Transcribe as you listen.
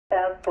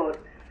Southport.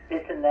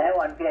 Listen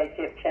now on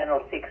VHF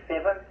Channel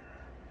 67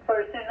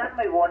 for a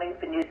tsunami warning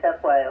for New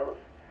South Wales.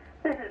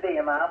 This is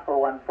VMR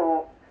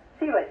 414,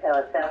 Seaway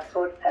Tower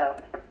Southport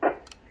out.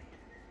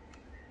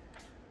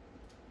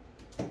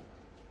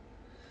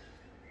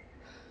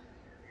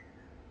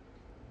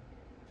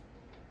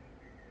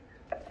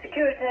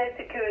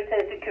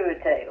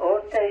 Security,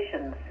 all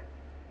stations.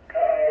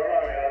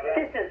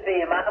 This is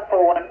VMR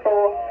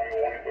 414,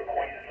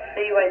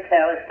 Seaway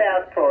Tower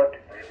Southport.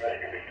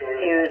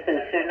 Here is a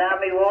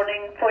tsunami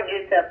warning for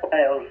New South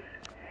Wales,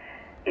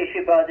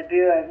 issued by the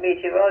Bureau of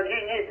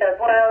Meteorology, New South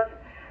Wales,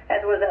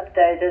 and was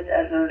updated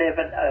at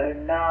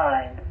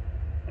 11:09.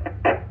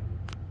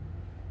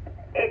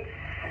 The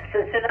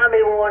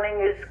tsunami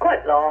warning is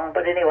quite long,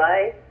 but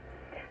anyway,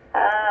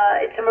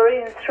 it's a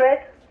marine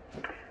threat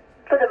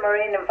for the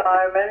marine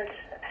environment,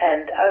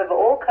 and over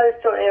all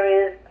coastal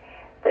areas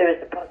there is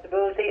the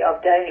possibility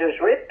of dangerous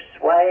rips,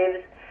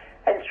 waves,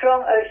 and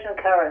strong ocean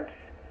currents,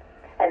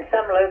 and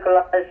some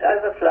localised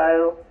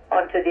overflow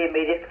onto the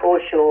immediate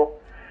foreshore,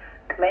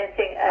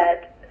 commencing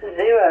at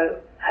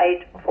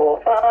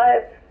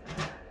 0845.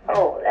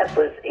 Oh, that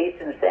was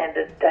Eastern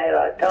Standard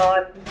Daylight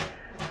Time,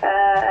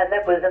 and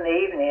that was in the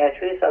evening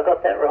actually, so I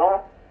got that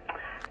wrong.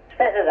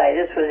 Saturday,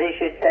 this was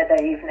issued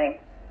Saturday evening,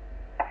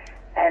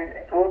 and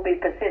will be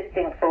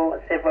persisting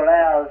for several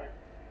hours.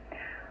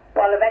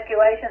 While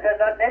evacuations are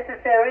not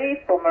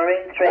necessary for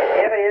marine threat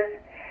areas,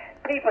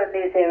 people in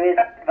these areas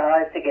are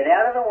advised to get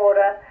out of the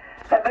water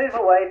and move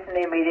away from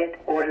the immediate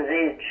water's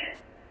edge.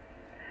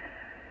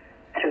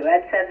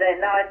 Throughout Saturday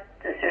night,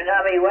 the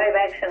tsunami wave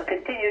action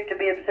continued to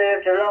be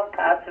observed along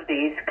parts of the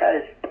east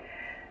coast.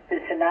 The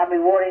tsunami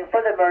warning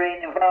for the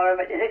marine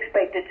environment is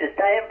expected to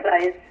stay in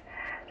place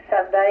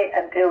Sunday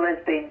until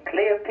there's been a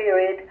clear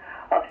period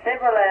of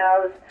several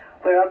hours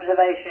where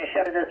observations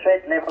show the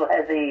threat level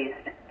has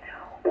eased.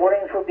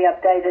 Warnings will be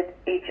updated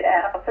each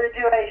hour for the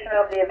duration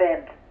of the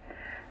event.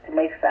 The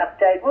next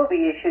update will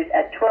be issued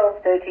at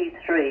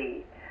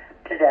 12:33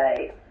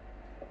 today.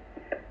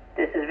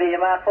 This is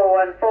VMR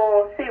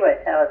 414, Seaway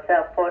Tower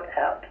Southport.